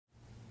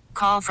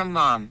Call from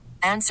mom.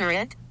 Answer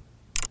it.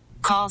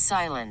 Call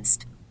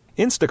silenced.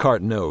 Instacart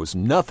knows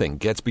nothing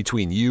gets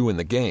between you and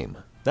the game.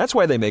 That's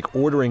why they make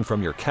ordering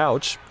from your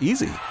couch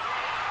easy.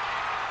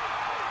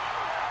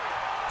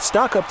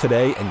 Stock up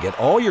today and get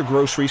all your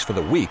groceries for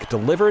the week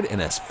delivered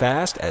in as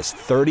fast as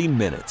 30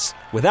 minutes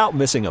without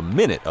missing a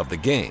minute of the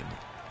game.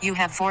 You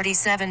have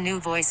 47 new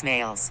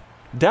voicemails.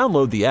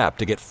 Download the app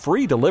to get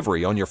free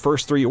delivery on your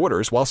first 3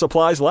 orders while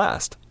supplies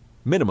last.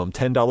 Minimum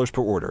 $10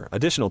 per order.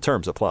 Additional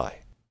terms apply.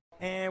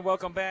 And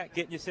welcome back.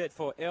 Getting you set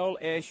for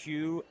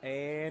LSU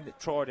and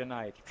Troy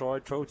tonight. Troy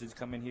Trojans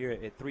come in here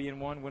at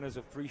 3-1, winners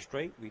of 3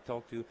 straight. We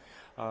talked to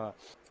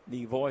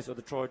the voice of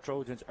the Troy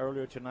Trojans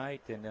earlier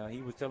tonight, and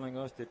he was telling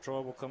us that Troy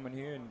will come in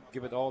here and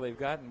give it all they've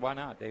got, and why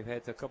not? They've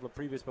had a couple of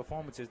previous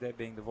performances, that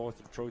being the voice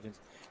of the Trojans,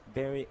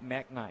 Barry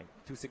McKnight,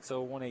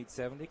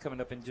 260-1870. Coming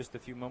up in just a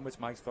few moments,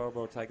 Mike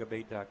Scarborough,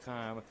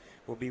 TigerBait.com,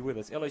 will be with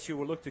us. LSU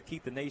will look to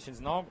keep the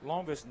nation's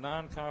longest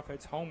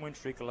non-conference home win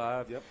streak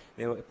alive. Yep.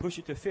 They'll push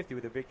it to 50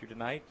 with a victory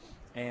tonight,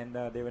 and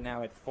they were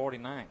now at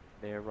 49.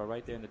 They're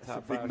right there in the top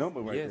 5. That's a big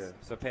number right there.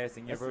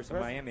 Surpassing University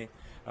of Miami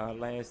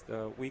last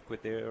week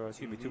with their,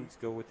 2 weeks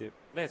ago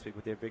last week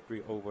with their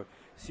victory over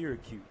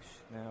Syracuse.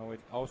 Now,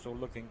 it's also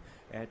looking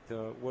at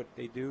what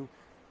they do.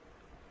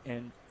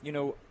 And,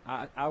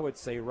 I would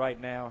say right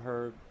now,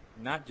 Herb,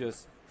 not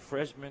just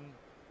freshman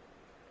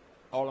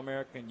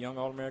All-American, young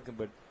All-American,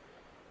 but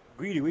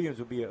Greedy Williams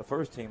will be a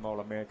first-team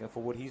All-American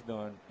for what he's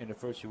done in the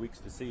first few weeks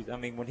of the season. I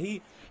mean, when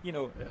he,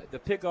 the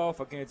pickoff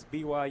against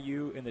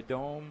BYU in the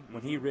Dome,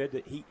 when he read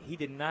that, he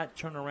did not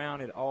turn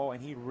around at all,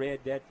 and he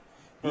read that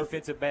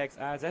defensive back's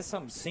eyes. That's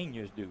something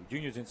seniors do,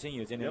 juniors and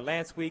seniors. And then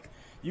last week,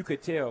 you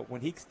could tell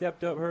when he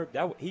stepped up, Herb,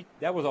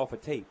 that was off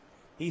of tape.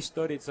 He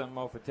studied something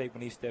off of tape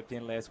when he stepped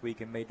in last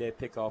week and made that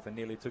pickoff and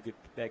nearly took it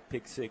back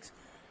pick 6.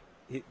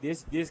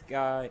 This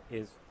guy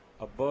is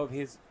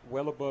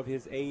well above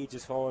his age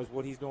as far as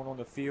what he's doing on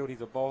the field.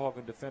 He's a ball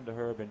hawking defender,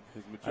 Herb, and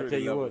I tell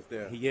you what,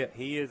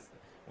 he is.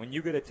 When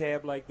you get a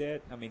tab like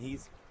that, I mean,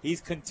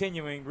 he's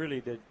continuing really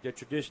the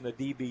tradition of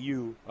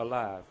DBU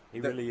alive. He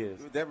really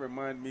is. That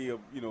reminds me of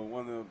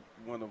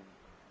one of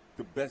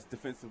the best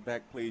defensive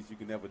back plays you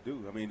can ever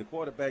do. I mean, the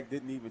quarterback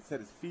didn't even set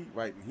his feet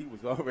right, and he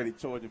was already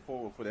charging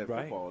forward for that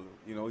football.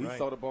 He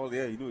saw the ball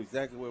there, he knew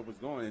exactly where it was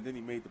going, and then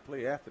he made the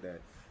play after that.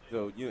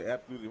 So you're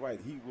absolutely right.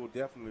 He will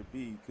definitely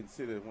be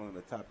considered one of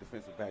the top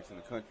defensive backs in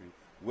the country.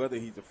 Whether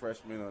he's a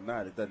freshman or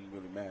not, it doesn't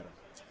really matter.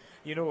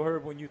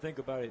 Herb, when you think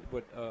about it,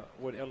 what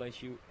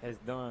LSU has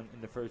done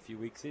in the first few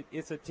weeks,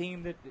 it's a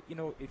team that,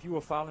 if you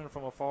were following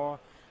from afar,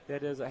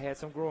 that has had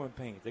some growing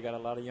pains. They got a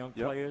lot of young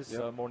players,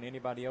 more than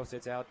anybody else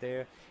that's out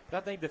there. But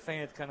I think the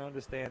fans kind of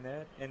understand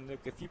that. And look,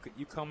 if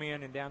you come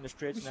in and down the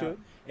stretch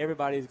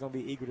everybody's going to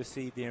be eager to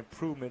see the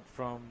improvement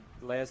from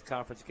the last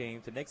conference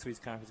game to next week's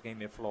conference game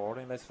in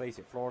Florida. And let's face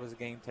it, Florida's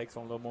game takes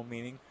on a little more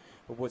meaning.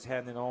 But what's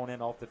happening on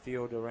and off the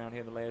field around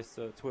here in the last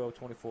 12,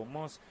 24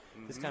 months,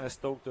 it's kind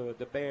of poked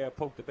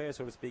the bear,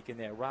 so to speak, in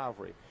that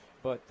rivalry.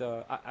 But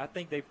I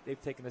think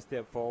they've taken a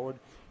step forward.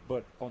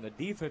 But on the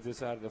defensive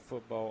side of the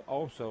football,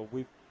 also,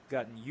 we've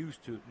gotten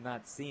used to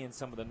not seeing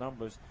some of the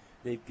numbers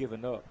they've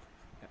given up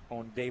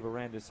on Dave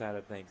Aranda's side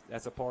of things.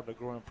 That's a part of the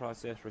growing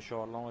process.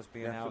 Rashard Lawrence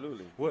being out.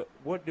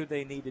 What do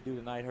they need to do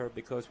tonight, Herb?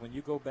 Because when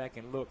you go back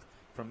and look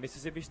from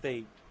Mississippi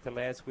State to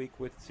last week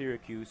with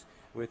Syracuse,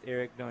 with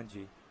Eric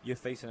Dungy, you're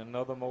facing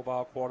another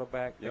mobile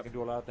quarterback that can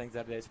do a lot of things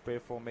out of that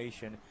spread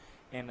formation.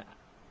 And,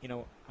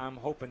 I'm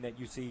hoping that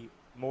you see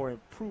more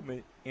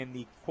improvement in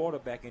the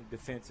quarterback and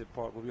defensive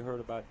part where we heard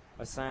about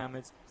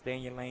assignments, stay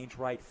in your lanes,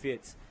 right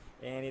fits.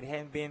 And it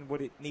hadn't been what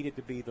it needed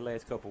to be the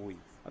last couple of weeks.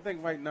 I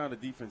think right now the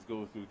defense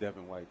goes through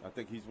Devin White. I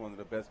think he's one of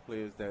the best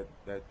players that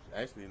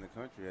actually in the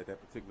country at that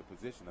particular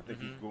position. I think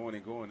he's going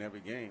and going every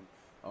game.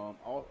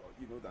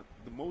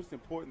 The most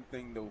important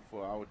thing, though,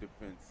 for our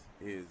defense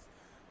is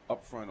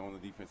up front on the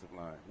defensive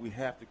line. We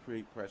have to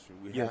create pressure.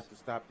 We have to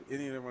stop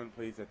any of the run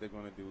plays that they're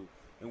going to do,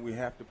 and we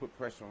have to put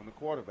pressure on the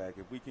quarterback.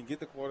 If we can get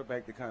the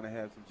quarterback to kind of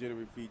have some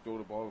jittery feet, throw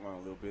the ball around a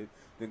little bit,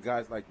 then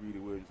guys like Greedy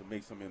Williams will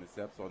make some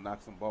intercepts or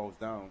knock some balls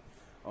down.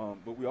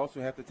 But we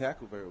also have to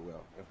tackle very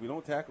well. If we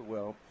don't tackle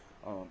well,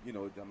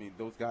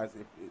 those guys,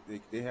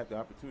 if they have the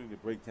opportunity to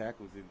break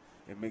tackles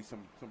and make some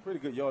pretty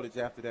good yardage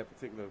after that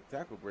particular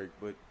tackle break.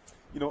 But,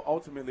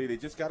 ultimately they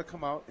just got to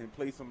come out and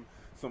play some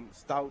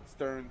stout,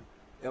 stern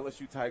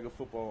LSU Tiger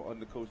football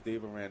under Coach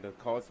Dave Aranda,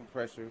 cause some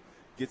pressure,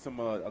 get some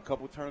a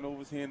couple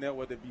turnovers here and there,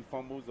 whether it be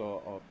fumbles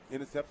or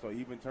intercepts or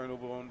even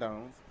turnover on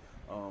downs.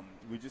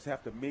 We just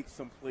have to make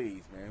some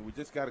plays, man. We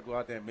just got to go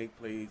out there and make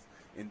plays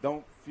and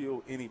don't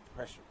feel any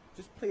pressure.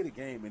 Just play the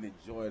game and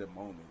enjoy the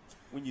moment.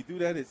 When you do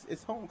that,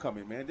 it's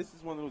homecoming, man. This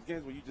is one of those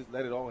games where you just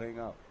let it all hang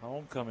out.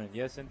 Homecoming,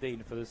 yes, indeed.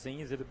 And for the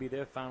seniors, it'll be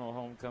their final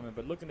homecoming.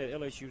 But looking at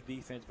LSU's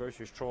defense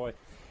versus Troy,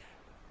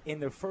 in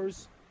the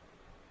first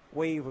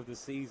wave of the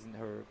season,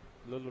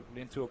 a little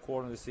into a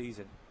quarter of the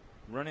season,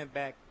 running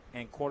back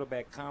and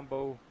quarterback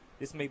combo,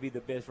 this may be the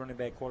best running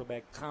back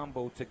quarterback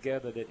combo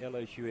together that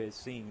LSU has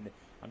seen.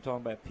 I'm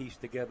talking about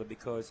pieced together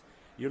because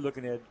you're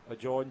looking at a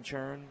Jordan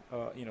Churn,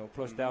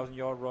 plus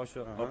 1,000-yard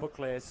rusher, upper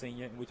class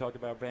senior, and we talked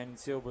about Brandon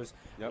Silvers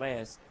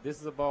last.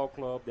 This is a ball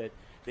club that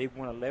they've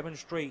won 11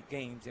 straight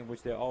games in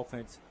which their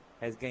offense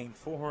has gained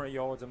 400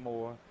 yards or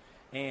more.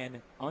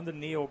 And under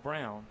Neil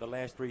Brown, the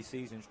last 3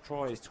 seasons,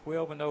 Troy is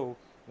 12-0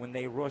 when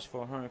they rush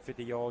for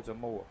 150 yards or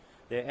more.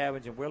 They're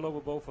averaging well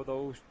over both of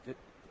those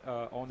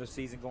on the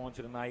season going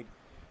to the night.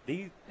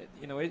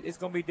 It's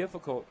going to be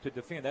difficult to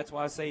defend. That's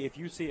why I say if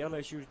you see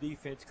LSU's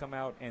defense come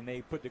out and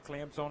they put the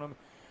clamps on them,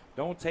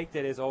 don't take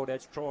that as,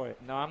 that's Troy.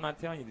 No, I'm not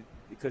telling you,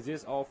 because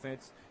this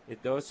offense,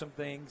 it does some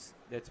things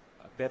that's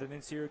better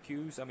than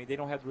Syracuse. I mean, they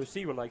don't have the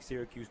receiver like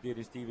Syracuse did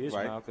in Steve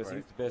Ishmael, because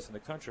he's the best in the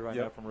country right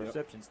now from a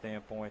reception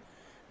standpoint.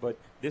 But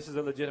this is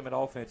a legitimate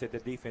offense that the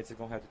defense is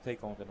going to have to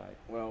take on tonight.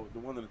 Well,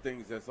 one of the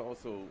things that's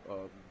also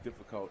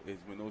difficult is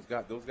when those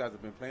guys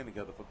have been playing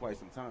together for quite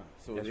some time,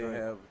 so they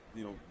have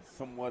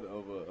somewhat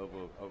of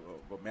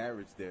a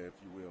marriage there, if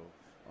you will.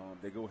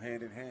 They go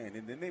hand in hand,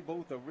 and then they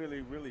both are really,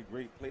 really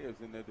great players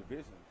in their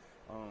division.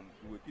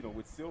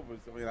 With Silvers,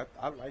 I mean,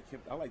 I like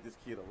him. I like this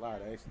kid a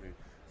lot, actually.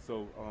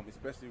 So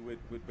especially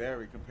with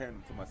Barry, comparing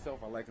him to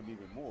myself, I like him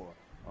even more.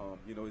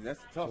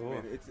 That's tough,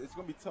 man. It's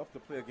going to be tough to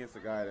play against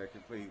a guy that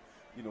can play,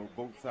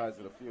 both sides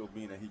of the field,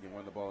 meaning that he can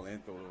run the ball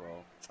and throw the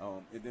ball.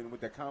 And then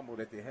with that combo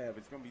that they have,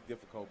 it's going to be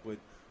difficult. But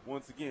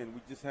once again, we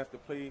just have to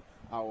play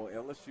our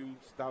LSU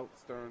stout,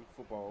 stern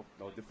football,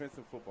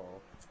 defensive football.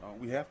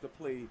 We have to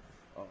play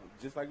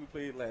just like we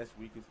played last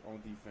week on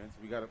defense.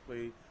 We got to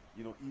play,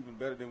 even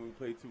better than we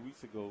played 2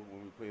 weeks ago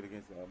when we played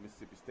against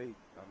Mississippi State.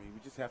 I mean, we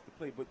just have to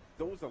play. But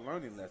those are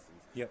learning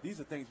lessons. Yep. These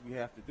are things we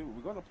have to do.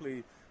 We're going to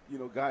play,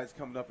 guys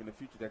coming up in the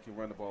future that can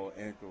run the ball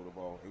and throw the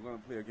ball. And we're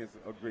going to play against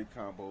a great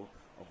combo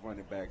of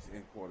running backs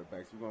and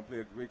quarterbacks. We're going to play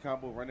a great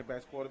combo of running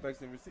backs, quarterbacks,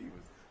 and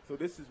receivers. So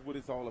this is what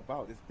it's all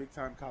about. It's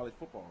big-time college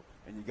football.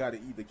 And you got to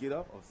either get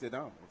up or sit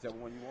down, whichever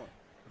one you want.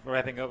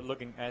 Wrapping up,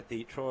 looking at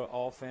the Troy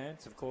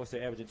offense, of course,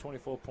 they're averaging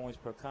 24 points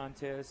per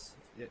contest,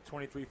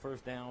 23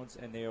 first downs,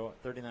 and they are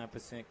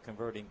 39%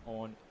 converting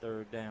on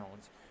third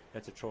downs.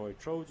 That's the Troy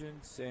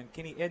Trojans. And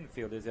Kenny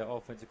Edenfield is their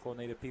offensive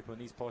coordinator. People in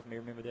these parts may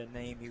remember that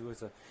name. He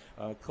was a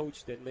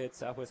coach that led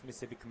Southwest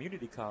Mississippi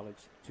Community College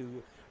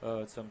to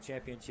some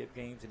championship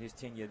games in his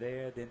tenure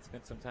there. Then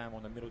spent some time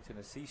on the Middle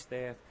Tennessee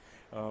staff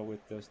with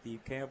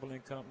Steve Campbell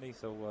and company.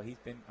 So he's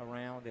been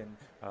around and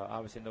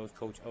obviously knows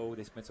Coach O.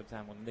 They spent some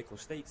time on the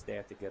Nicholls State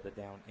staff together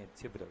down in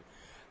Thibodaux.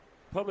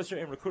 Publisher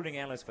and recruiting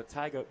analyst for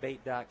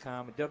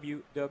TigerBait.com,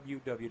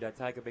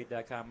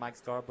 www.tigerbait.com. Mike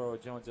Scarborough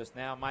joins us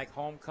now. Mike,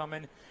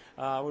 homecoming.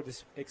 We'll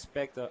just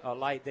expect a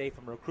light day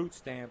from a recruit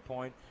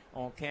standpoint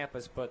on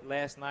campus. But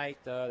last night,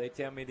 they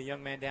tell me the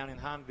young man down in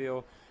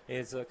Hahnville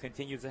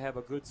continues to have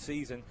a good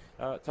season.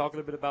 Talk a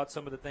little bit about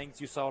some of the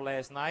things you saw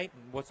last night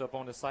and what's up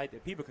on the site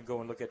that people can go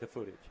and look at the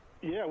footage.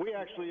 Yeah, we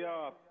actually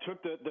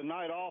took the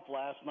night off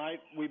last night.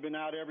 We've been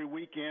out every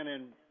weekend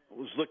and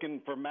was looking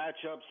for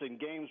matchups and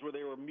games where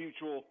they were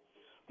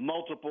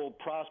multiple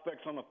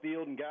prospects on the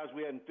field and guys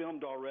we hadn't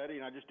filmed already,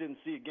 and I just didn't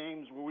see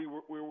games where we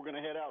were going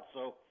to head out.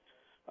 So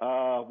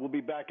we'll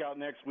be back out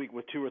next week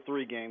with 2 or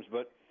 3 games.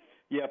 But,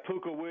 yeah,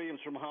 Puka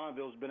Williams from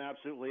Hahnville has been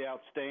absolutely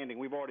outstanding.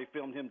 We've already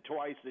filmed him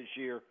twice this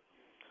year.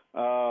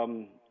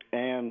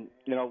 And,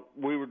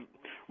 we were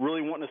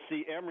really wanting to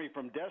see Emory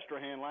from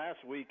Destrehan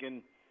last week,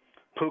 and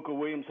Puka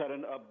Williams had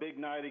a big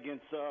night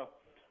against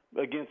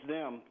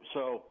them.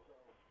 So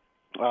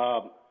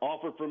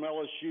offered from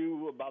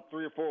LSU about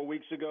 3 or 4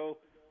 weeks ago.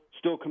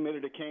 Still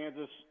committed to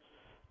Kansas,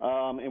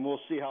 and we'll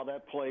see how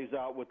that plays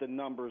out with the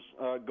numbers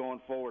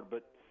going forward.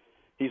 But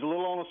he's a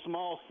little on the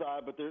small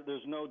side, but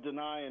there's no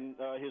denying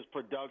his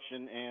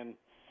production. And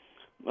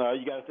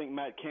you got to think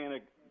Matt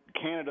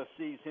Canada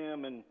sees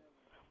him and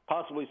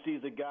possibly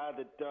sees a guy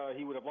that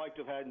he would have liked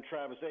to have had in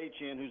Travis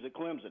Etienne, who's at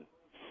Clemson.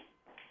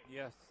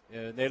 Yes,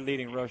 their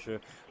leading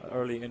rusher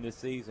early in the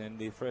season,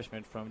 the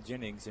freshman from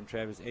Jennings and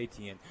Travis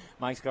Etienne.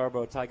 Mike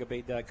Scarborough,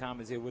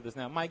 TigerBait.com is here with us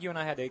now. Mike, you and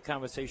I had a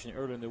conversation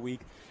earlier in the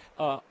week.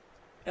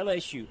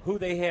 LSU, who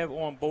they have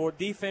on board,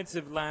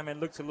 defensive lineman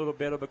looks a little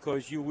better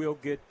because you will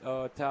get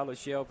Tyler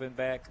Shelvin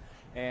back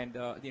and,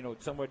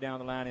 somewhere down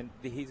the line, and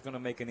he's going to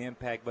make an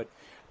impact. But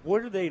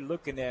what are they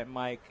looking at,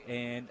 Mike?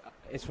 And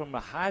it's from a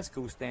high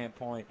school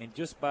standpoint, and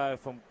just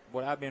from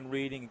what I've been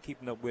reading and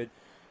keeping up with,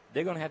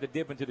 they're going to have to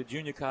dip into the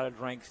junior college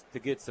ranks to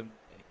get some,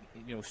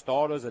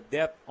 starters or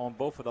depth on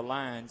both of the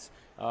lines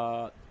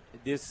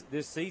this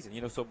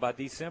season. So by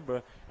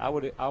December, I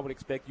would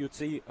expect you'd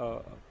see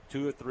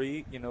 2 or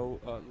 3,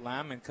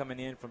 linemen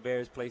coming in from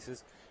various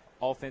places,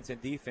 offense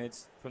and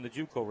defense from the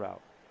JUCO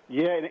route.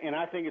 Yeah, and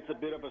I think it's a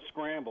bit of a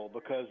scramble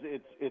because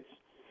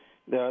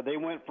they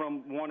went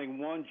from wanting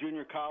 1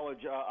 junior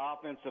college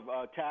offensive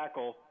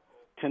tackle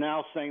to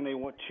now saying they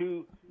want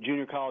 2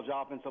 junior college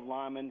offensive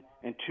linemen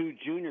and 2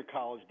 junior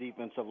college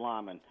defensive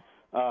linemen.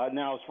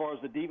 Now, as far as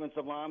the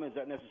defensive linemen, is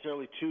that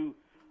necessarily 2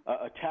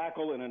 a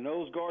tackle and a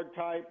nose guard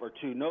type, or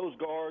 2 nose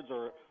guards,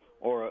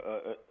 or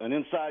an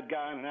inside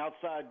guy and an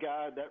outside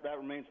guy? That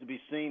remains to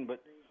be seen.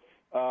 But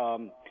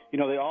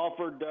They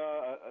offered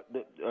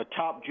a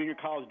top junior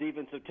college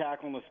defensive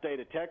tackle in the state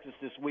of Texas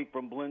this week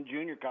from Blinn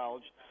Junior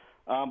College,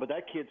 but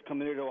that kid's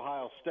committed to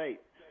Ohio State.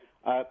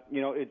 To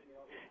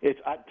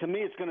me,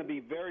 it's going to be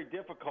very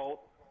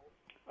difficult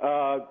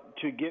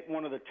to get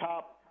one of the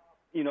top,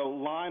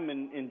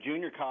 linemen in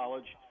junior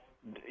college.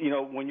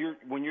 When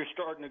you're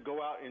starting to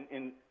go out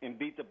and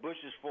beat the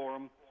bushes for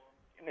them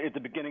at the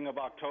beginning of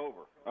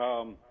October.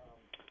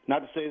 Not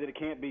to say that it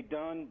can't be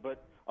done,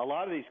 but a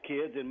lot of these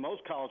kids and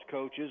most college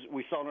coaches,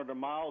 we saw it under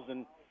Miles,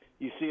 and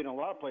you see it in a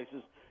lot of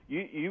places.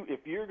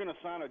 If you're going to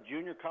sign a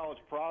junior college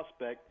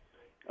prospect,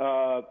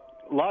 a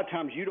lot of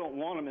times you don't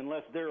want them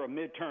unless they're a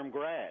midterm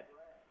grad.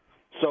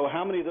 So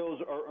how many of those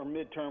are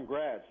midterm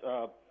grads?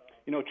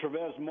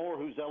 Trevez Moore,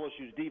 who's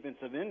LSU's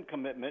defensive end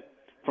commitment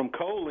from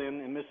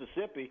Colin in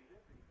Mississippi.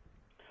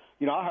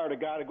 I hired a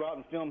guy to go out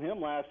and film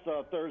him last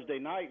Thursday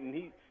night, and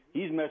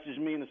he's messaged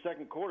me in the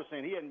second quarter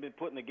saying he hadn't been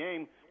put in the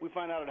game. We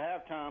find out at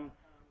halftime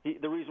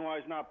the reason why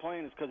he's not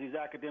playing is because he's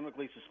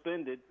academically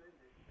suspended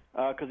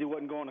because he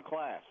wasn't going to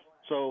class.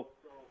 So,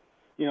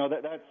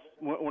 that's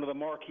one of the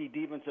marquee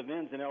defensive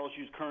ends in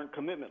LSU's current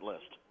commitment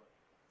list.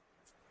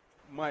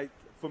 Mike,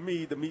 for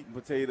me, the meat and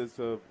potatoes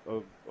of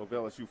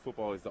LSU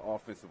football is the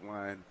offensive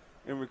line.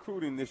 In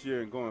recruiting this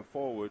year and going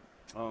forward,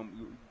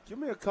 give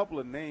me a couple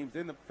of names,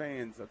 and the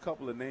fans, a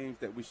couple of names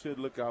that we should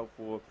look out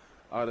for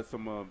out of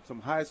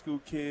some high school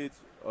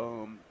kids,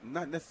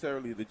 not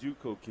necessarily the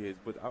JUCO kids,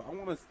 but I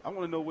want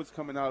to know what's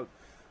coming out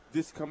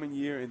this coming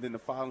year and then the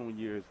following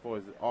year as far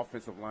as the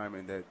offensive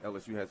lineman that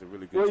LSU has a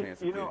really good chance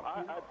of getting.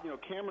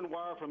 Cameron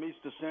Wire from East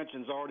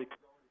Ascension's already.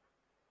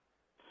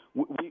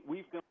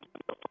 We've done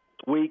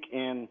this week,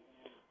 and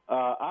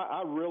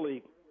I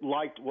really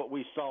liked what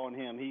we saw in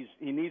him.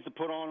 He needs to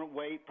put on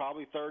weight,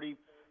 probably 30,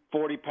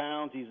 40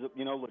 pounds. He's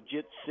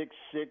legit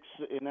 6'6"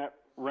 in that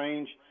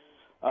range.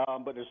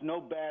 But there's no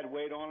bad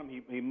weight on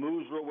him. He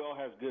moves real well,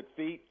 has good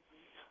feet.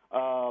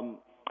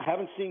 I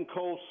haven't seen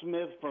Cole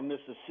Smith from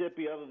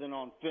Mississippi other than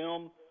on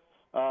film.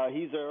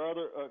 He's their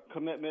other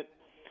commitment.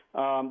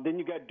 Then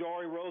you got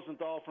Dory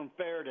Rosenthal from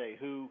Faraday,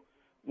 who,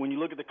 when you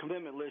look at the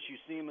commitment list, you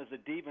see him as a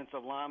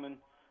defensive lineman.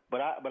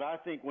 But I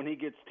think when he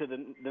gets to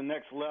the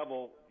next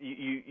level,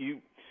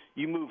 you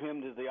move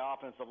him to the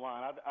offensive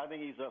line. I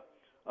think he's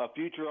a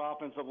future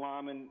offensive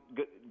lineman,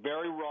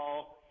 very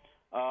raw,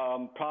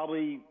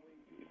 probably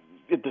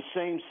at the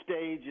same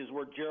stage as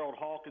where Gerald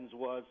Hawkins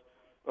was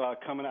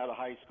coming out of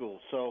high school.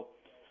 So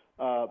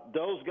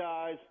those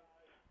guys,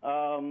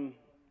 and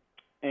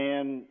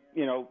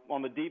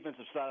on the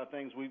defensive side of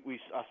things,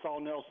 I saw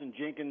Nelson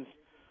Jenkins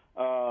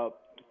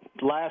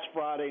last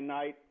Friday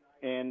night,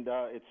 and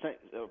it's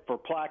for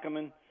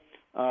Plaquemine.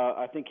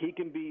 I think he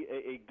can be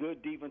a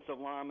good defensive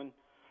lineman.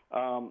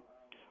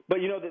 But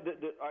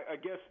I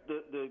guess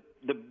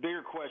the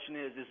bigger question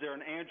is there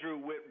an Andrew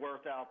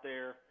Whitworth out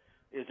there?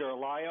 Is there a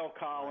Lyle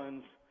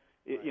Collins?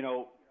 Is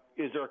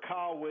there a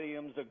Kyle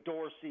Williams, a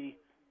Dorsey?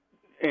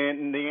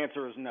 And the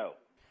answer is no.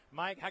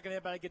 Mike, how can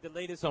everybody get the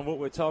latest on what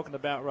we're talking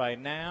about right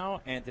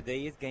now and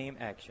today's game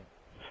action?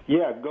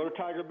 Yeah, go to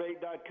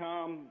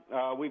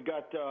TigerBait.com. We've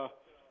got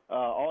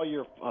all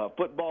your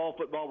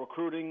football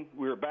recruiting.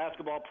 We were at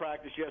basketball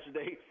practice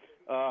yesterday.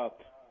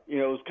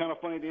 It was kind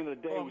of funny at the end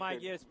of the day. Well,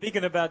 Mike,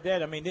 speaking about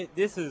that, I mean,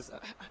 this is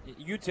 –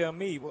 you tell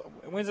me,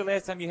 when's the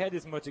last time you had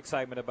this much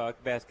excitement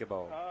about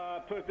basketball?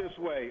 Put it this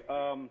way.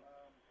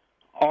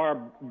 Our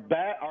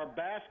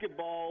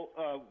basketball,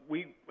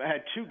 we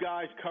had two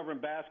guys covering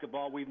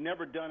basketball. We've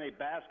never done a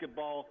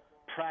basketball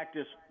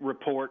practice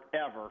report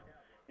ever,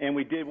 and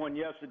we did one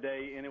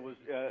yesterday, and it was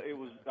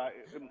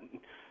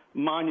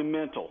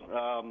monumental.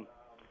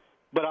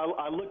 But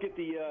I look at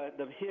the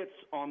hits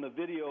on the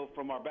video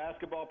from our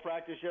basketball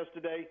practice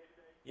yesterday,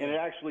 and it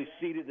actually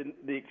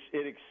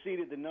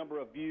exceeded the number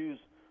of views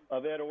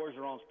of Ed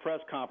Orgeron's press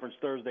conference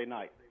Thursday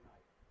night.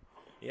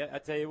 Yeah, I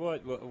tell you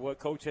what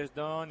Coach has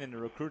done in the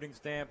recruiting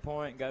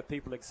standpoint got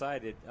people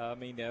excited. I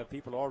mean,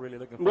 people are really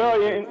looking forward to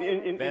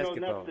basketball.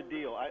 And that's the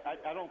deal.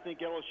 I don't think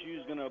LSU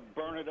is going to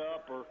burn it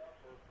up,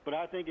 but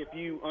I think if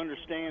you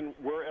understand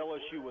where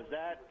LSU was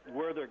at,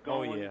 where they're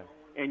going,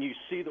 and you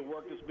see the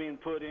work that's being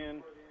put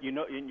in,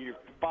 and you're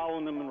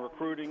following them in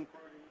recruiting,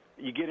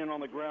 you get in on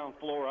the ground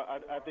floor,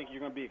 I think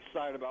you're going to be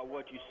excited about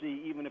what you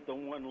see, even if the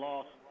one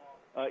loss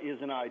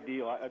isn't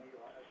ideal.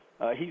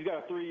 He's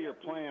got a 3-year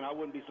plan. I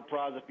wouldn't be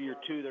surprised if year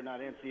 2 they're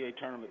not NCAA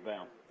tournament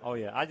bound. Oh,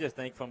 yeah. I just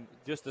think from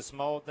just the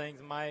small things,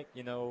 Mike,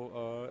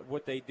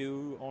 what they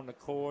do on the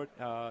court,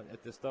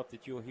 the stuff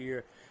that you'll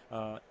hear,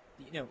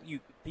 you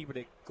people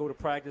that go to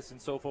practice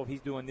and so forth, he's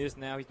doing this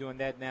now, he's doing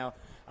that now.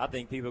 I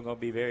think people are going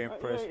to be very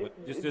impressed with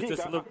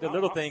the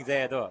little things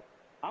add up.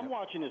 I'm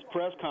watching his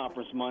press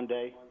conference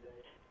Monday,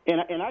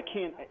 and I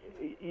can't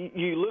 –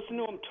 you listen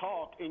to him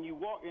talk, and you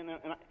walk – and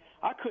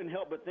I couldn't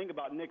help but think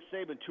about Nick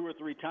Saban 2 or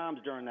 3 times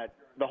during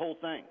the whole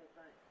thing.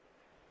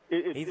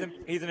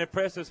 He's an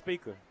impressive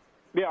speaker.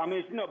 Yeah, I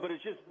mean, but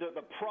it's just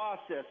the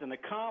process and the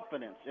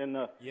confidence and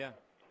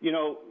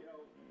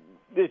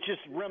it's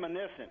just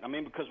reminiscent. I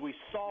mean, because we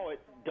saw it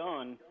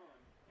done,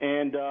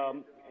 and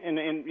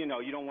and you know,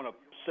 you don't want to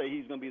say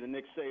he's going to be the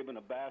Nick Saban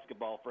of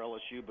basketball for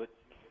LSU, but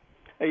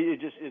it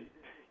just is.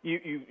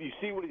 You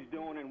see what he's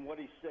doing and what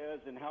he says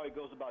and how he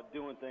goes about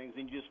doing things,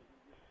 and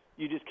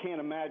you just can't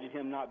imagine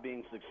him not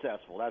being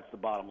successful. That's the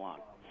bottom line.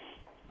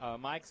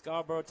 Mike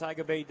Scarborough,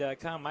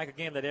 TigerBait.com. Mike,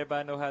 again, let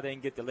everybody know how they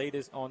can get the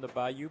latest on the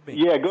Bayou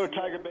Bengals. Yeah, go to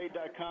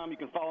TigerBait.com. You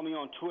can follow me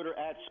on Twitter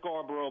at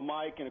Scarborough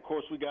Mike, and of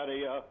course we got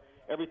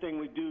everything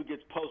we do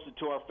gets posted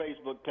to our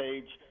Facebook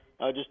page.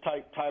 Just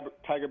type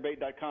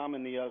TigerBait.com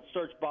in the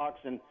search box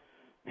and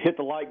hit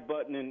the like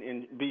button,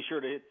 and be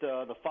sure to hit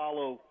the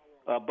follow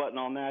button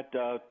on that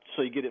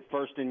so you get it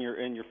first in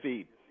your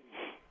feed.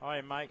 All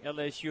right, Mike,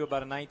 LSU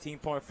about a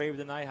 19-point favorite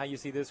tonight. How you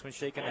see this one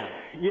shaking out?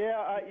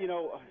 Yeah,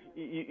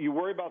 you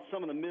worry about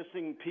some of the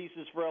missing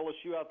pieces for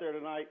LSU out there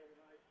tonight.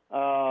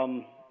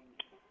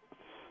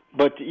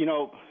 But,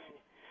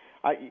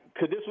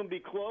 could this one be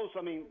close?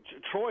 I mean,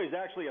 Troy is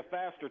actually a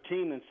faster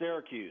team than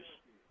Syracuse,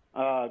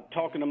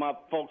 talking to my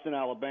folks in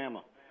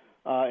Alabama.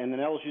 And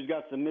then LSU's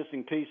got some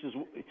missing pieces.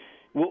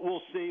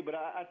 We'll see, but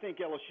I think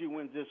LSU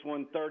wins this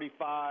one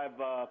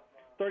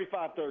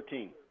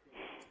 35-13.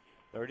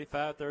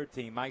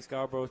 35-13. Mike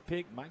Scarborough's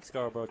pick. Mike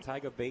Scarborough,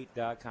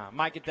 TigerBait.com.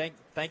 Mike,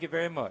 thank you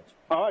very much.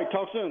 All right,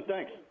 talk soon.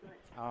 Thanks.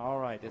 All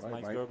right, that's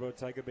Mike Scarborough,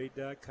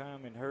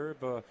 TigerBait.com. And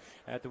Herb,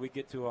 after we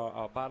get to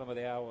our bottom of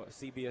the hour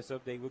CBS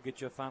update, we'll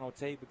get your final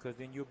tape, because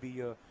then you'll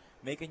be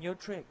making your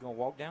trek. Going to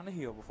walk down the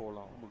hill before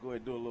long. I'm going to go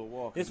ahead and do a little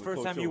walk. This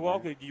first time you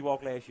walk, or did you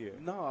walk last year?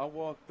 No, I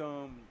walked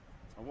during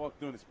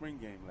the spring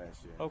game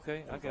last year.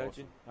 Okay, I got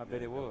you. I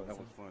bet it was. That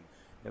was fun.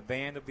 The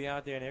band will be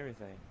out there and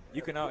everything.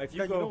 You can, if you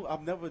go. go. You know,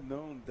 I've never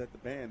known that the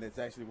band has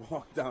actually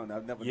walked down.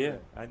 I've never. Yeah,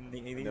 I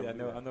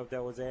know if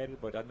that was added,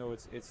 but I know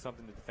it's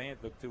something that the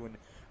fans look to. And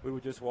we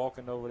were just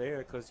walking over there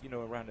because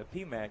around the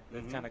PMAC,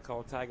 that's kind of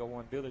called Tiger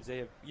One Village. They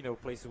have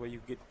places where you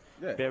can get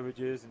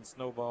beverages and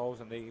snowballs,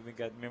 and they even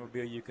got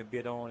memorabilia you can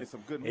bid on. And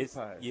some good meat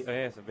pies.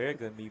 Yeah, some very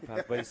good meat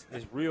pies. But it's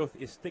real.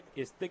 It's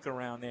thick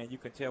around there, and you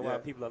can tell why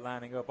people are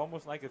lining up,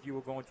 almost like if you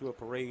were going to a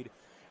parade.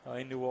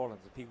 In New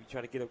Orleans, people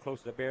try to get up close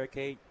to the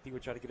barricade.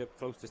 People try to get up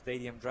close to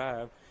Stadium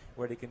Drive,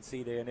 where they can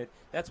see there. And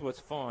that's what's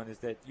fun, is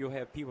that you'll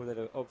have people that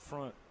are up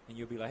front, and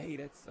you'll be like, "Hey,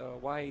 that's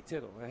Y.A.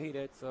 Tittle. Hey,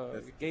 that's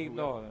Gabe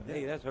Norland.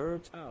 Hey, that's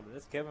Herb Tyler.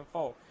 That's Kevin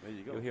Falk." There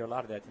you go. You'll hear a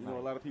lot of that tonight. You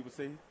know, a lot of people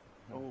say,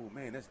 "Oh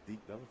man, that's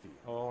Deep Delafield."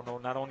 Oh no,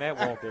 not on that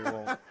walk they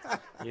won't.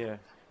 Yeah.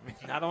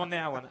 Not on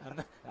that one.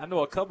 I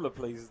know a couple of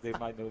places they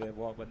might know that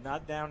walk, but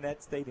not down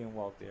that stadium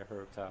walk there,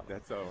 Herb Tyler.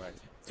 That's all right.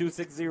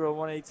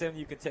 260-1870.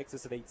 You can text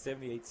us at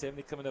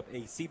 870-870. Coming up,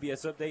 a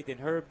CBS update. Then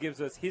Herb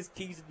gives us his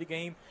keys to the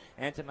game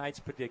and tonight's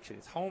prediction.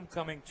 It's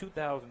homecoming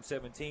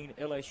 2017.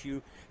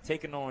 LSU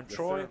taking on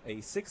Troy. Sir. A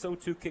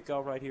 6:02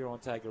 kickoff right here on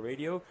Tiger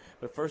Radio.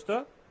 But first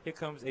up, here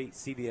comes a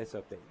CBS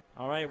update.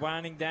 All right,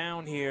 winding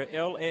down here,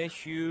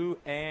 LSU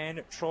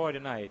and Troy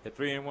tonight. The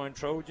 3-1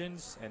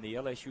 Trojans and the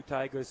LSU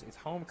Tigers. It's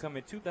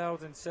homecoming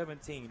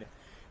 2017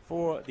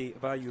 for the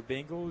Bayou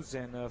Bengals.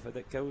 And for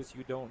those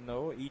you don't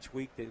know, each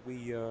week that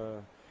we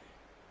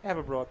have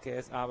a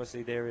broadcast,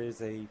 obviously there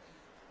is a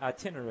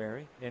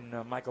itinerary. And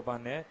Michael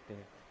Barnett, the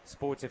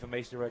sports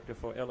information director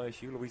for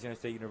LSU, Louisiana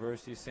State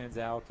University, sends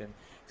out. And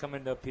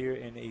coming up here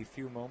in a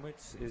few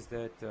moments is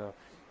that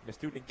the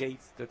student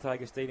gates to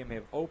Tiger Stadium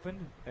have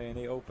opened, and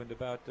they opened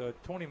about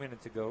 20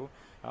 minutes ago.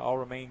 All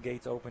remain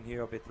gates open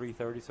here up at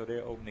 3:30, so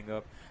they're opening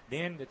up.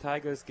 Then the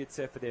Tigers get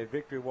set for their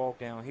victory walk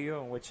down here,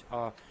 in which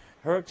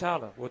Herb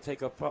Tyler will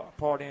take a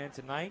part in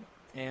tonight.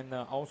 And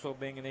also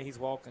being in there, he's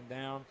walking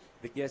down.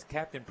 The guest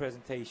captain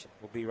presentation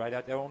will be right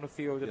out there on the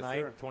field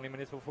tonight, 20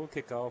 minutes before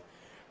kickoff.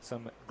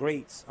 Some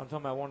greats. I'm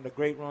talking about one of the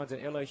great runs in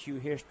LSU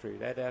history.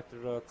 That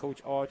after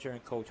Coach Archer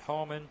and Coach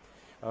Harmon.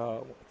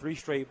 3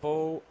 straight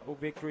bowl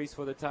victories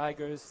for the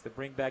Tigers to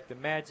bring back the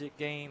Magic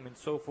game and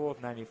so forth.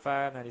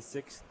 95,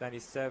 96,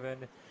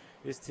 97.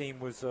 This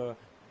team was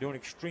doing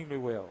extremely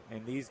well,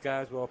 and these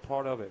guys were a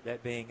part of it,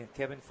 that being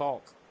Kevin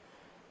Falk,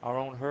 our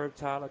own Herb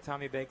Tyler,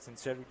 Tommy Banks, and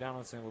Cedric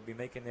Donaldson will be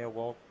making their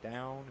walk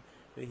down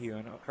the hill.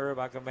 And Herb,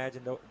 I can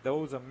imagine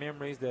those are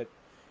memories that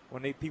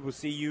when people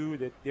see you,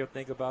 that they'll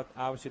think about,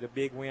 obviously, the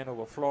big win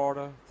over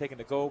Florida, taking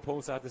the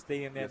goalposts out the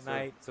stadium that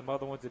night. Some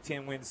other ones, the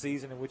 10-win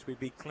season in which we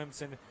beat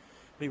Clemson. I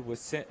believe it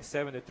was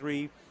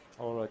 7-3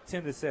 or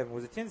 10-7.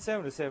 Was it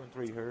 10-7 or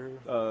 7-3,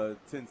 Herb?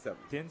 10-7.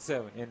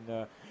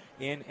 10-7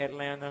 in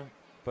Atlanta.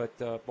 But,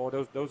 boy,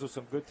 those are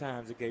some good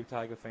times that gave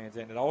Tiger fans.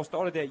 And it all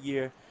started that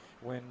year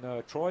when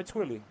Troy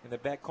Twilley in the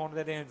back corner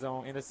of that end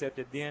zone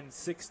intercepted then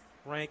 6th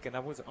ranked, and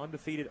that was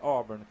undefeated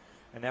Auburn.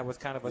 And that was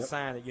kind of a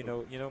sign that,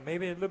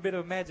 maybe a little bit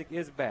of magic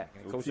is back.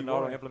 And Coach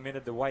Donato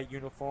implemented the white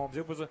uniforms.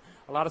 It was a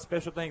lot of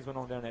special things went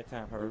on down that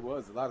time, Herb. It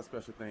was a lot of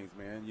special things,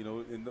 man.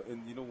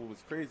 And what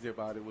was crazy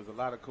about it was a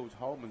lot of Coach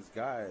Hallman's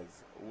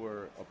guys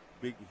were a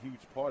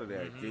huge part of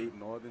that. Mm-hmm. Gabe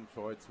Northern,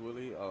 Troy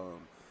Twilley,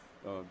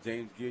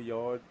 James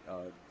Gilliard,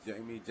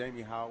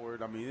 Jamie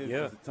Howard. I mean,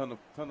 there's a ton of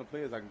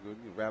players I can go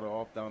rattle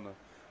off down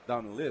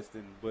the list.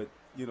 But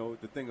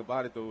the thing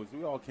about it though is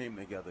we all came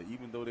together,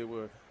 even though there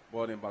were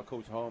brought in by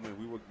Coach Hallman.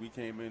 We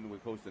came in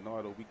with Coach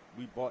DiNardo.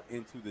 We bought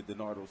into the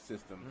DiNardo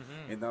system,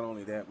 and not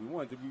only that, we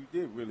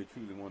did really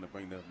truly want to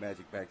bring the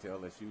Magic back to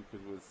LSU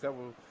because there were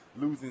several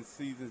losing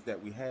seasons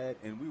that we had,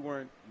 and we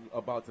weren't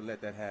about to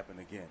let that happen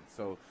again.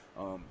 So,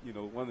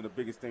 one of the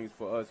biggest things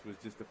for us was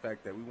just the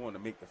fact that we wanted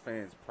to make the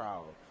fans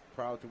proud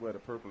to wear the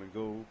purple and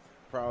gold,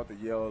 proud to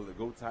yell the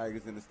 "Go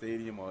Tigers" in the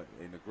stadium or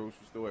in the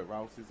grocery store at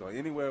Rouse's or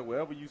anywhere,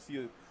 wherever you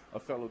see a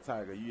fellow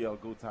Tiger, you yell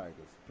 "Go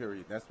Tigers."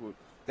 Period.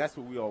 That's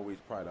what we always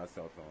pride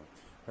ourselves on.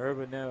 Herb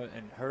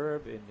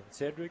and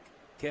Cedric,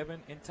 Kevin,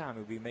 and Tommy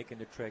will be making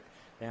the trek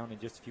down in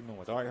just a few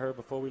moments. All right, Herb,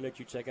 before we let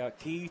you check out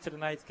keys to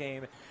tonight's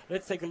game,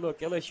 let's take a look.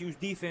 LSU's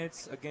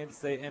defense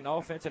against an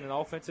offense and an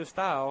offensive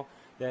style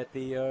that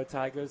the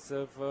Tigers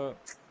have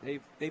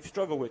they've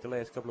struggled with the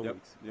last couple of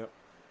weeks. Yep.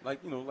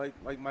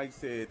 Like Mike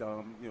said,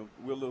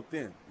 we're a little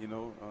thin,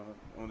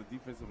 on the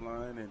defensive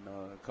line, and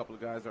a couple of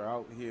guys are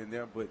out here and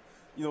there. But,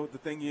 the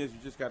thing is, you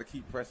just got to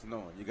keep pressing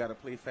on. You got to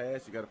play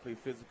fast. You got to play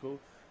physical.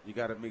 You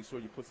got to make sure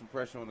you put some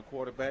pressure on the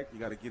quarterback. You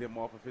got to get him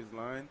off of his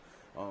line.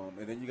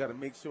 And then you got to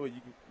make sure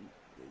you can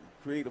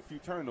create a few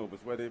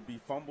turnovers, whether it be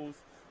fumbles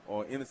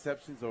or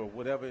interceptions or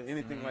whatever,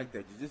 anything like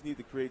that. You just need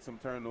to create some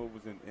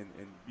turnovers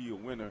and be a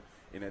winner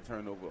in that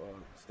turnover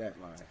stat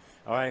line.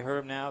 All right,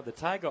 Herb, now the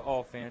Tiger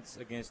offense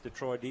against the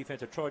Troy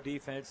defense, a Troy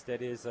defense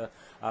that is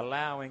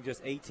allowing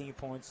just 18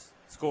 points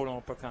scored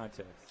on per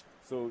contest.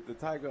 So the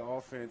Tiger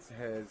offense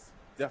has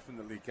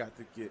definitely got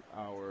to get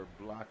our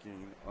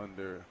blocking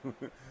underway.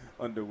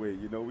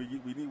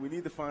 We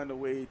need to find a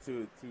way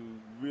to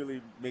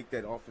really make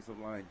that offensive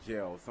line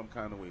gel some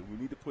kind of way. We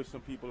need to push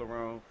some people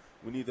around.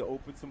 We need to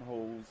open some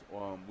holes.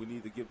 We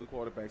need to give the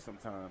quarterback some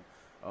time.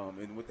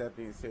 And with that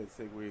being said,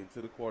 segue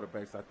into the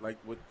quarterbacks. I like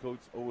what Coach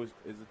O is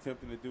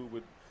attempting to do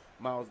with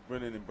Miles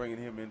Brennan and bringing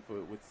him in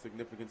with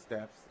significant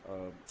snaps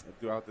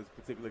throughout this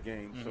particular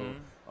game.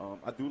 So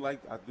I do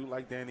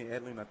like Danny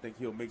Edlin. I think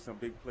he'll make some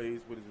big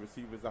plays with his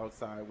receivers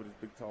outside, with his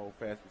big, tall,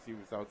 fast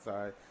receivers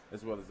outside,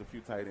 as well as a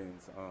few tight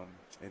ends.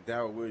 And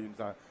Darrell Williams,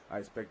 I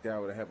expect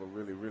Darrell to have a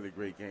really, really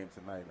great game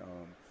tonight.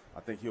 I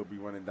think he'll be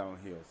running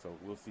downhill, so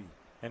we'll see.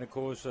 And, of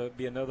course,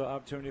 be another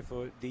opportunity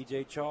for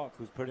DJ Chalk,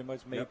 who's pretty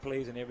much made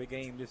plays in every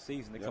game this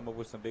season to come up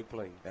with some big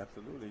plays.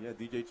 Absolutely, yeah.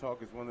 DJ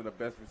Chalk is one of the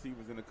best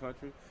receivers in the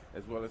country,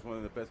 as well as one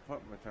of the best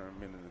punt return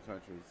men in the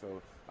country.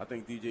 So I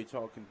think DJ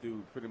Chalk can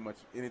do pretty much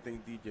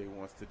anything DJ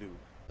wants to do.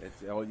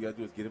 All you got to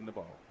do is get him the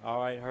ball. All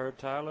right, Herb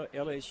Tyler,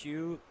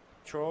 LSU,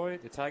 Troy,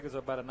 the Tigers are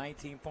about a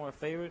 19-point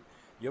favorite.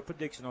 Your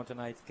prediction on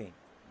tonight's game?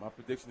 My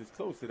prediction is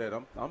close to that.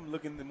 I'm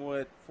looking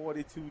more at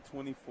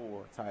 42-24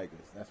 Tigers.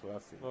 That's what I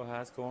see. Well,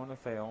 high scoring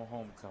affair on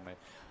homecoming.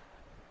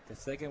 The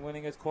second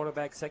winningest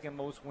quarterback, second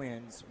most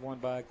wins won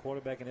by a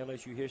quarterback in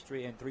LSU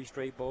history, and 3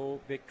 straight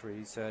bowl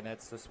victories. And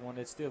that's just one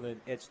that's still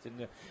etched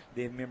in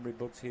the memory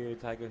books here.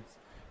 Tigers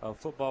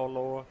football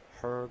lore,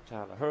 Herb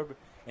Tyler. Herb,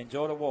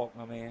 enjoy the walk,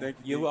 my man. Thank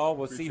you all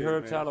will see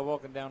Herb Tyler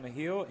walking down the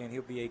hill, and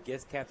he'll be a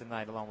guest captain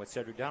tonight along with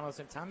Cedric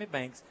Donaldson, Tommy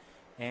Banks,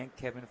 and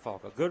Kevin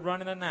Falk. A good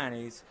run in the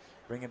 90s,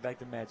 bringing back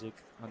the magic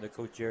under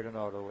Coach Jared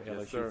DiNardo,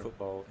 LSU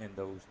football in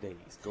those days.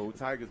 Go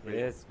Tigers, baby.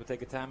 Yes, we'll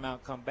take a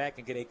timeout, come back,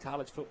 and get a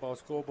college football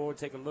scoreboard.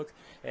 Take a look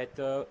at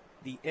the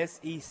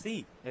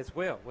SEC as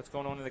well, what's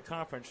going on in the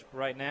conference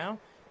right now,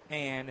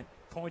 and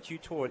point you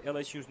toward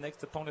LSU's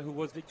next opponent, who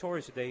was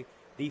victorious today,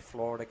 the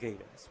Florida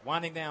Gators.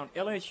 Winding down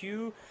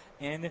LSU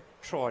and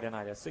Troy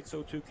tonight at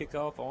 6:02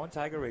 kickoff on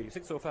Tiger Radio.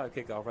 6:05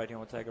 kickoff right here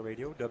on Tiger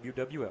Radio,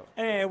 WWL.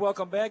 And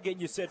welcome back, getting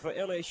you set for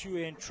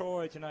LSU and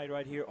Troy tonight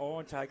right here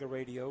on Tiger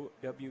Radio,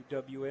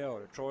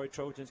 WWL. The Troy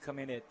Trojans come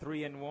in at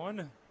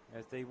 3-1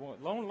 as they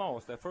won. Lone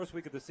loss. That first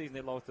week of the season,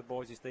 they lost to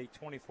Boise State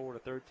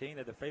 24-13.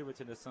 They're the favorites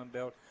in the Sun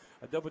Belt,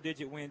 a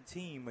double-digit win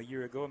team a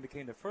year ago, and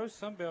became the first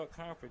Sun Belt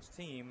Conference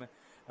team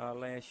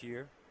last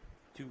year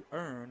to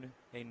earn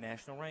a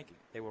national ranking.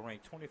 They were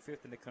ranked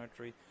 25th in the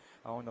country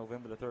on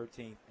November the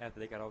 13th after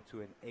they got off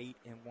to an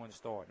 8-1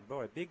 start. And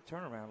boy, a big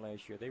turnaround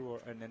last year. They were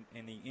in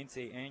the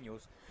NCAA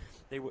annuals.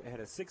 They had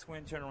a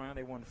 6-win turnaround.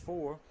 They won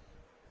 4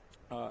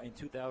 in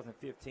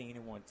 2015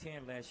 and won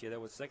 10 last year.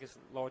 That was the second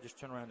largest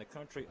turnaround in the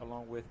country,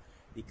 along with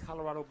the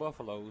Colorado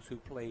Buffaloes, who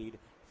played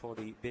for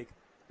the big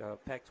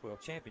Pac-12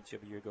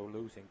 championship a year ago,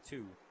 losing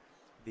to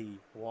the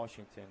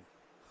Washington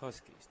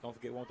Huskies. Don't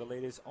forget, want the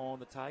latest on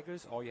the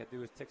Tigers? All you have to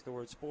do is text the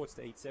word sports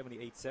to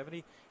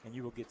 870-870, and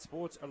you will get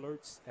sports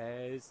alerts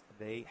as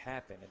they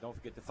happen. And don't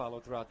forget to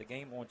follow throughout the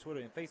game on Twitter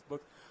and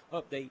Facebook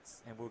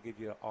updates, and we'll give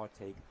you our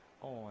take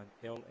on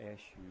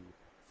LSU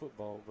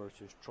football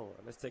versus Troy.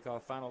 Let's take our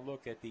final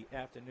look at the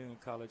afternoon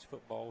college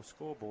football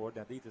scoreboard.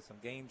 Now, these are some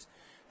games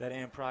that are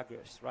in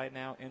progress. Right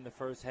now in the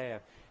first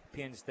half,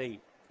 Penn State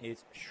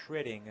is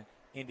shredding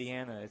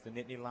Indiana as the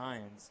Nittany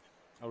Lions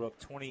are up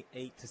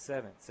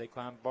 28-7.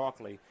 Saquon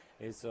Barkley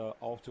is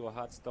off to a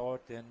hot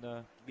start,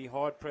 and be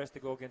hard-pressed to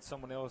go against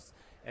someone else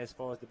as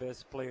far as the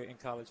best player in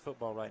college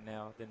football right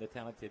now than the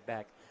talented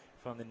back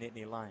from the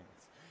Nittany Lions.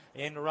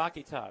 In the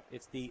Rocky Top,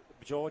 it's the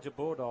Georgia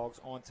Bulldogs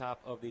on top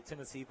of the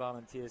Tennessee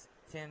Volunteers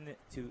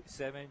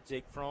 10-7.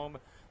 Jake Fromm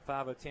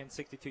 5 of 10,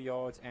 62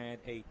 yards, and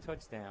a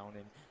touchdown.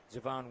 And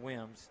Javon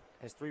Wims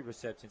has 3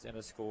 receptions and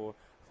a score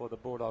for the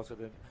Bulldogs with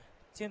a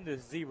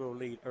 10-0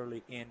 lead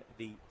early in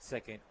the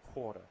second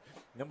quarter.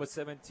 Number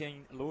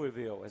 17,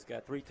 Louisville, has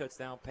got 3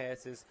 touchdown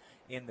passes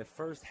in the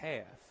first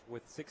half.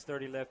 With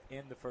 6:30 left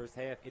in the first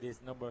half, it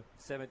is number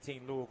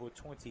 17, Louisville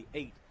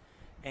 28,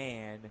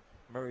 and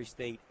Murray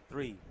State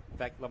 3. In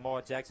fact,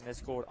 Lamar Jackson has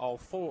scored all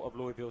 4 of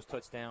Louisville's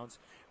touchdowns.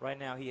 Right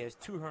now, he has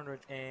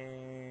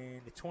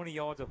 220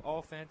 yards of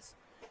offense,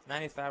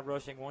 95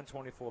 rushing,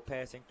 124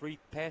 passing, 3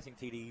 passing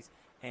TDs,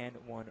 and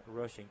 1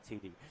 rushing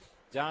TD.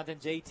 Jonathan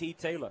J.T.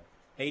 Taylor,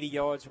 80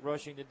 yards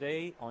rushing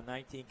today on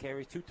 19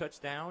 carries, 2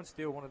 touchdowns.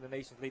 Still one of the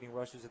nation's leading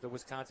rushers. As the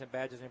Wisconsin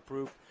Badgers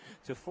improved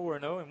to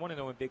 4-0 and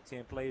 1-0 in Big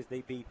Ten plays,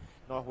 they beat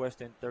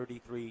Northwestern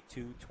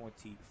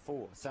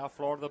 33-24. South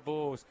Florida, the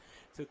Bulls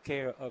took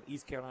care of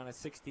East Carolina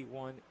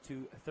 61-31.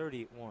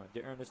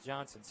 DeErnest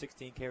Johnson,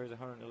 16 carries,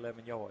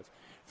 111 yards.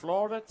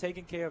 Florida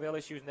taking care of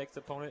LSU's next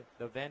opponent,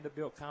 the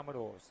Vanderbilt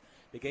Commodores.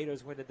 The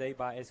Gators win today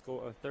by a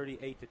score of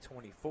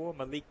 38-24.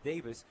 Malik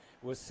Davis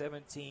was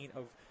 17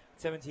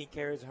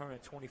 carries,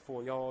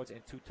 124 yards,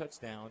 and 2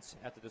 touchdowns.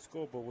 After the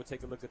scoreboard, we'll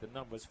take a look at the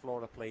numbers.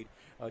 Florida played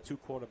 2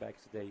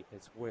 quarterbacks today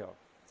as well.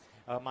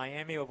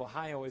 Miami of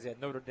Ohio is at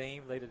Notre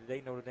Dame later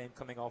today. Notre Dame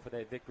coming off of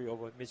that victory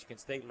over Michigan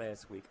State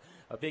last week.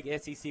 A big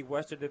SEC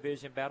Western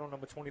Division battle.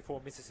 Number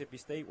 24, Mississippi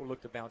State will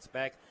look to bounce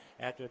back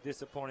after a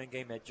disappointing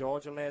game at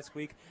Georgia last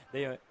week.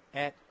 They are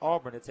at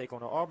Auburn to take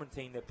on an Auburn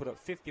team that put up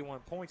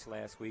 51 points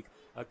last week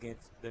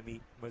against the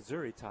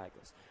Missouri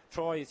Tigers.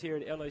 Troy is here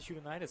at LSU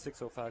tonight at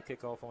 6:05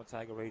 kickoff on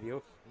Tiger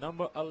Radio.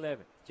 Number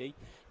 11,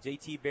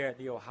 J.T. Barrett,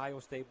 the Ohio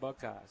State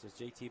Buckeyes. As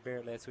J.T.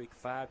 Barrett last week,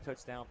 5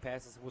 touchdown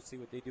passes. We'll see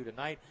what they do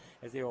tonight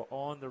as they are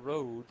on the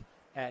road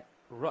at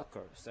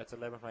Rutgers. That's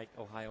 11th ranked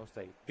Ohio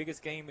State.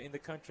 Biggest game in the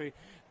country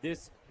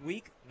this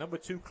week, number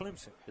 2,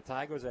 Clemson. The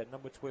Tigers at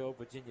number 12,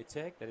 Virginia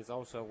Tech. That is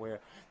also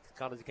where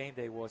College Game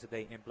Day was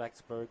today in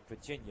Blacksburg,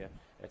 Virginia.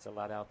 That's a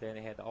lot out there. And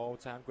they had the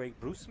all-time great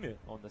Bruce Smith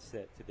on the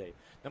set today.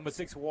 Number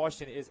 6,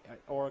 Washington is at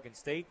Oregon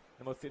State.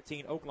 Number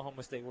 15,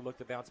 Oklahoma State will look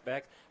to bounce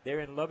back.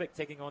 They're in Lubbock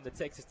taking on the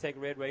Texas Tech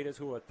Red Raiders,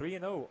 who are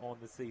 3-0 on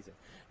the season.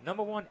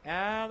 Number 1,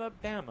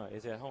 Alabama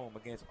is at home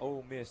against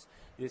Ole Miss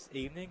this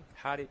evening.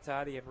 Hotty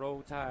Toddy and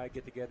Roll Tide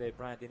get together at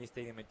Bryant-Denny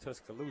Stadium in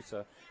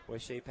Tuscaloosa, where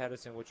Shea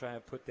Patterson will try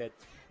and put that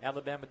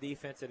Alabama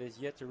defense that is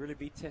yet to really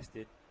be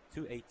tested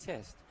to a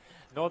test.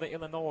 Northern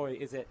Illinois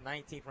is at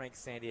 19th ranked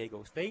San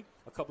Diego State.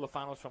 A couple of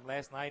finals from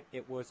last night.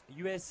 It was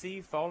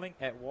USC falling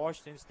at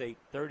Washington State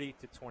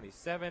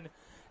 30-27.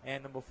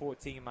 And number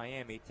 14,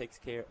 Miami takes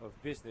care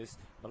of business.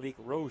 Malik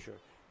Rozier,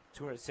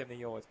 270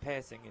 yards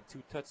passing and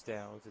 2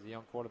 touchdowns as the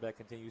young quarterback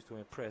continues to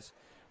impress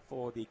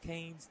for the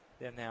Canes.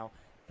 They're now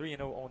 3-0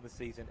 on the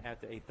season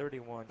after a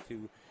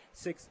 31-6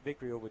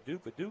 victory over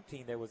Duke, a Duke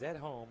team that was at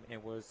home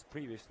and was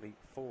previously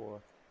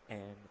 4-0.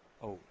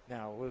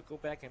 Now, we'll go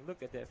back and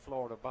look at that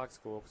Florida box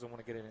score because I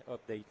want to get an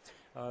update.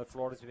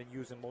 Florida's been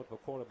using multiple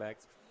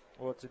quarterbacks.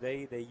 Well,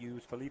 today they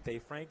used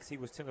Felipe Franks. He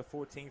was 10 of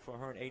 14 for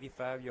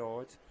 185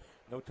 yards,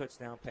 no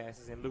touchdown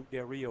passes. And Luke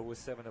Del Rio was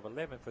 7 of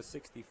 11 for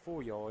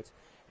 64 yards.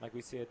 Like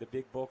we said, the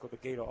big bulk of the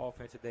Gator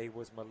offense today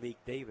was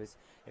Malik Davis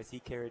as he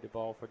carried the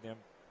ball for them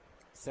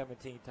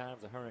 17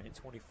 times,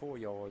 124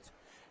 yards.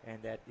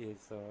 And that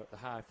is the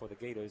high for the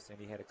Gators. And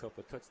he had a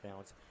couple of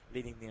touchdowns,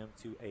 leading them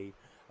to a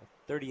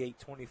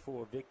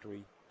 38-24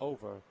 victory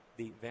over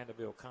the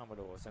Vanderbilt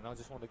Commodores. And I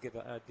just want to get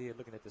an idea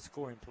looking at the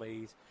scoring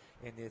plays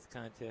in this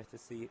contest to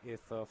see if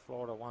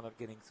Florida wound up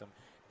getting some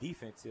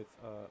defensive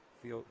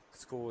field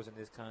scores in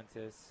this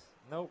contest.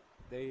 Nope,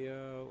 they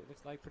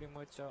looks like pretty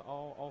much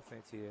all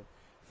offense here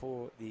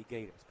for the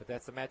Gators. But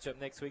that's the matchup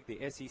next week.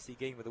 The SEC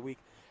game of the week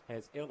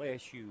has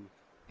LSU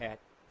at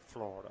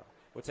Florida.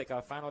 We'll take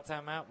our final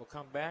timeout. We'll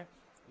come back,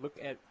 look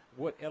at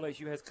what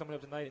LSU has coming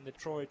up tonight in the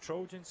Troy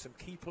Trojans, some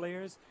key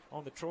players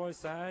on the Troy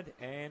side,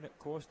 and, of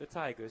course, the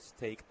Tigers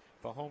take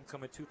for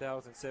homecoming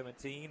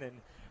 2017. And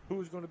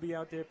who's going to be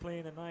out there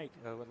playing tonight?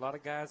 A lot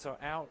of guys are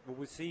out, but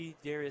we'll see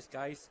Darius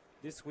Geis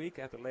this week.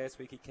 After last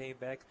week, he came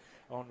back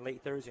on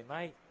late Thursday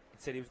night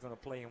and said he was going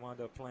to play and wound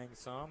up playing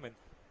some. And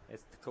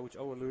as Coach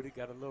O alluded,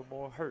 got a little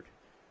more hurt.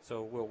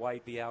 So will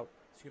White be out?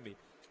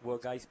 Will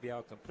Geis be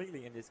out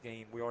completely in this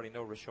game? We already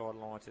know Rashard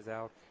Lawrence is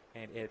out,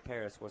 and Ed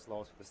Paris was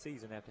lost for the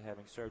season after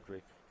having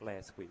surgery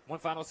last week. One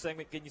final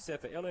segment getting you set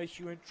for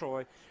LSU and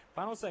Troy.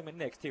 Final segment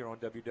next here on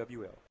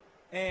WWL.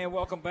 And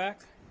welcome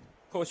back.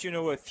 Of course, you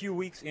know, a few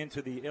weeks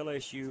into the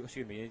LSU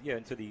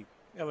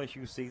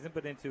season,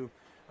 but into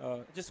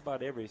just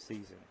about every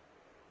season.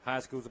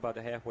 High school's about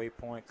the halfway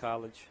point,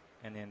 college,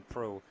 and then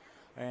pro.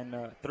 And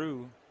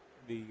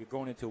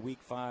going into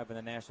week 5 in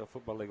the National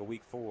Football League, or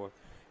week 4,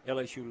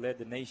 LSU led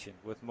the nation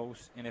with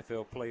most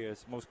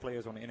players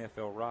on the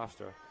NFL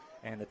roster.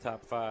 And the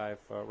top 5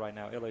 right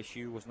now,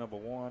 LSU was number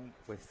 1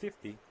 with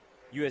 50.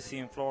 USC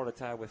and Florida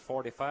tied with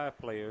 45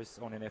 players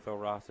on NFL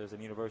rosters, and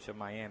the University of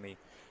Miami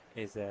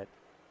is at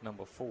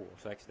number 4.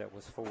 So actually that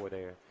was 4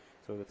 there.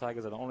 So the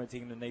Tigers are the only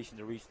team in the nation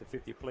to reach the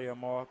 50-player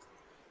mark,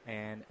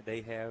 and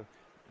they have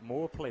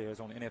more players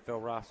on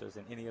NFL rosters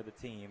than any other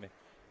team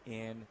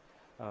in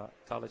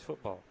college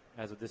football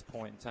as of this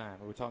point in time.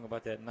 We're talking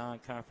about that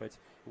non-conference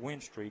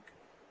win streak,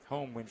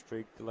 home win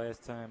streak. The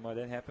last time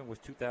that happened was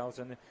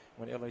 2000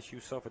 when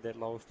LSU suffered that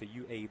loss to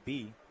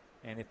UAB.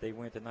 And if they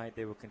win tonight,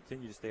 they will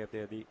continue to stay up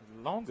there. The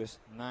longest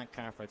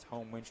non-conference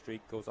home win streak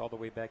goes all the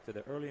way back to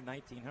the early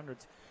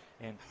 1900s,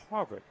 and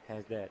Harvard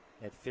has that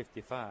at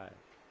 55.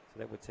 So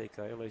that would take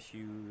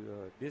LSU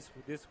this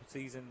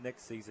season,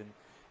 next season,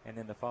 and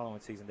then the following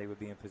season they would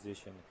be in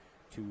position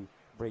to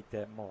break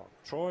that mark.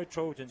 Troy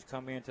Trojans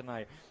come in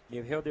tonight.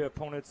 They've held their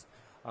opponents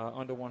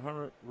under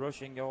 100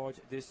 rushing yards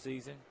this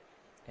season,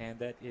 and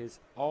that is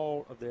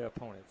all of their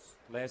opponents.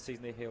 Last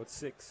season they held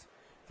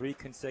 3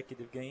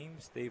 consecutive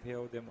games. They've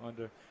held them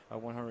under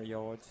 100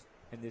 yards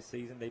in this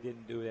season. They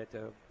didn't do that,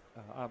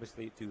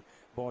 obviously, to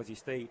Boise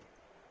State.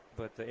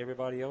 But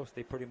everybody else,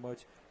 they pretty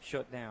much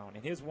shut down.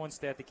 And here's one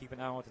stat to keep an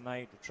eye on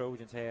tonight the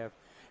Trojans have.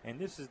 And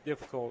this is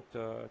difficult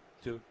to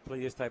play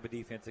this type of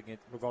defense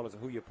against, regardless of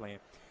who you're playing.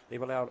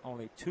 They've allowed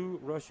only 2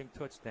 rushing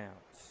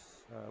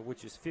touchdowns,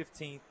 which is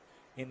 15th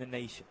in the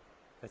nation.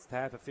 That's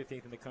tied for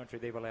 15th in the country.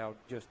 They've allowed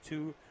just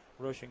 2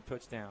 rushing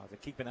touchdowns.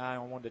 And keep an eye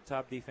on one of the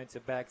top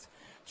defensive backs.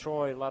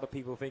 Troy, a lot of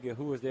people figure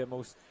who is their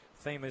most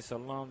famous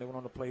alum that went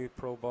on to play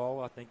pro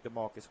ball. I think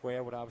DeMarcus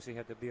Ware would obviously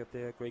have to be up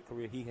there. Great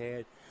career he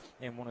had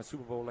and won a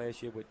Super Bowl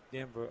last year with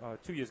Denver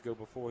 2 years ago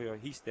before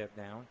he stepped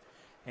down.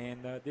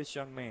 And this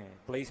young man,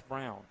 Blaise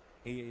Brown,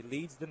 he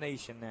leads the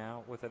nation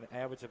now with an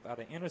average of about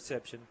an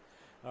interception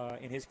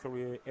in his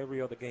career every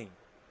other game.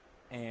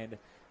 And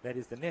that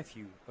is the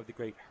nephew of the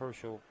great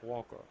Herschel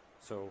Walker.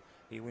 So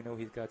we know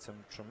he's got some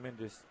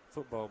tremendous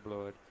football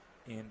blood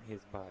in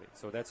his body.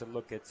 So that's a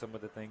look at some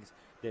of the things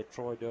that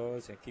Troy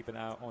does, and keep an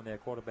eye on their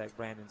quarterback,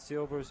 Brandon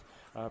Silvers,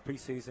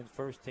 preseason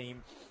first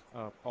team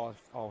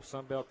all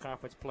Sun Belt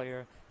Conference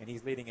player, and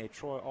he's leading a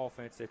Troy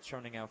offense that's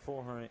churning out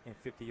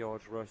 450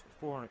 yards rush,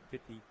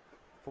 450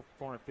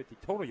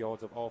 total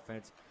yards of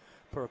offense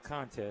per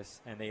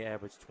contest, and they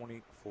average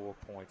 24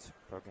 points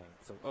per game.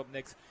 So up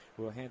next,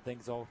 we'll hand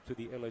things off to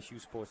the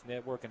LSU Sports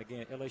Network. And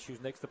again, LSU's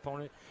next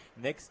opponent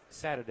next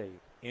Saturday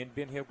in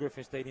Ben Hill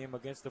Griffin Stadium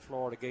against the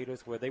Florida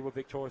Gators, where they were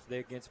victorious today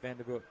against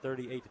Vanderbilt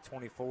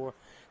 38-24.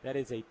 That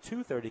is a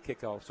 2:30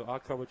 kickoff. So our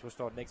coverage will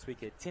start next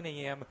week at 10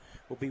 a.m.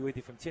 We'll be with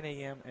you from 10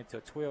 a.m.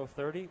 until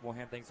 12:30. We'll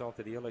hand things off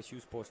to the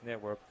LSU Sports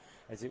Network,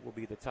 as it will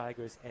be the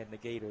Tigers and the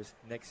Gators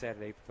next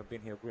Saturday from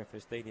Ben Hill Griffin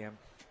Stadium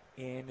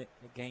in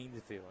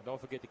Gainesville. And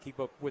don't forget to keep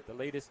up with the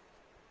latest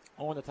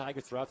on the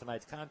Tigers throughout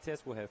tonight's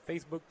contest. We'll have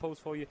Facebook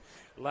posts for you,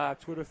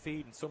 live Twitter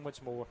feed, and so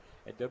much more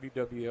at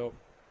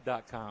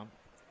WWL.com.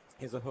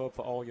 is a hub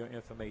for all your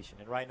information.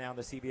 And right now, in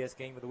the CBS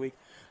Game of the Week,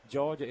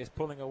 Georgia is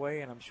pulling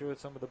away, and I'm sure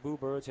some of the Boo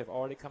Birds have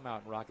already come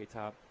out in Rocky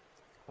Top.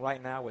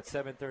 Right now, with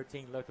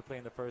 7:13 left to play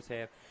in the first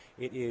half,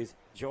 it is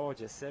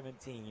Georgia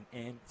 17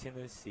 and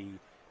Tennessee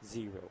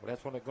 0. Well,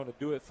 that's what they're going to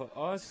do it for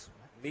us.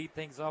 Lead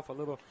things off a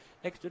little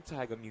extra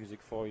Tiger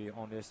music for you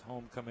on this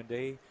homecoming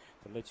day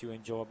to let you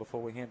enjoy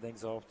before we hand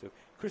things off to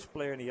Chris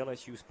Blair and the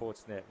LSU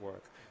Sports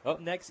Network.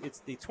 Up next, it's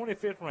the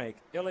 25th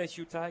ranked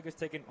LSU Tigers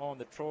taking on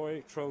the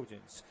Troy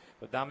Trojans.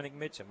 For Dominic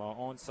Mitchum, our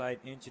on-site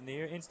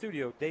engineer, in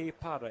studio, Dave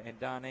Potter and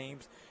Don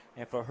Ames.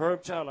 And for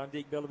Herb Child, I'm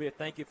Dick Bellavia.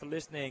 Thank you for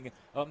listening.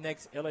 Up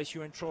next,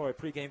 LSU and Troy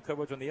pregame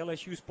coverage on the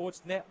LSU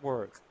Sports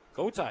Network.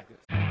 Go Tigers.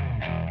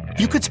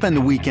 You could spend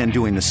the weekend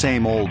doing the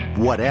same old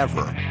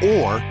whatever,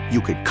 or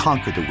you could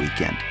conquer the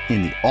weekend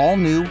in the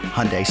all-new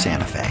Hyundai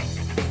Santa Fe.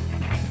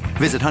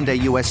 Visit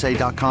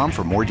HyundaiUSA.com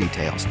for more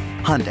details.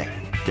 Hyundai,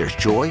 there's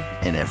joy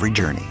in every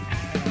journey.